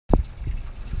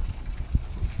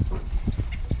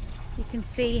can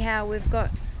see how we've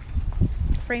got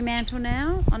Fremantle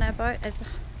now on our boat as the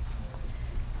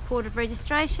port of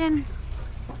registration,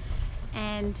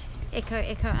 and Echo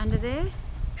under there.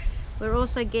 We're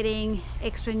also getting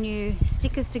extra new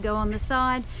stickers to go on the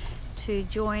side to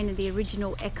join the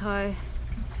original Echo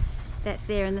that's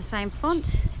there in the same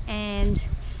font, and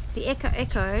the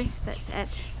Echo that's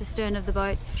at the stern of the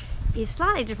boat is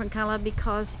slightly different colour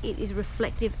because it is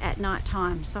reflective at night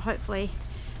time. So hopefully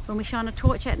when we shine a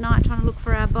torch at night trying to look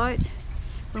for our boat,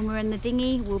 when we're in the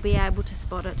dinghy, we'll be able to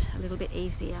spot it a little bit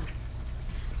easier.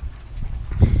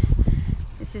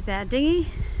 This is our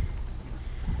dinghy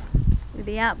with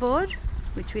the outboard,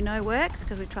 which we know works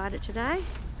because we tried it today.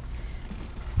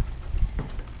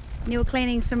 Neil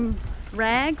cleaning some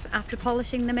rags after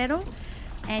polishing the metal,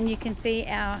 and you can see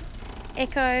our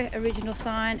Echo original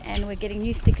sign, and we're getting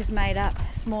new stickers made up,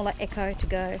 smaller Echo to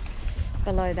go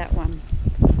below that one.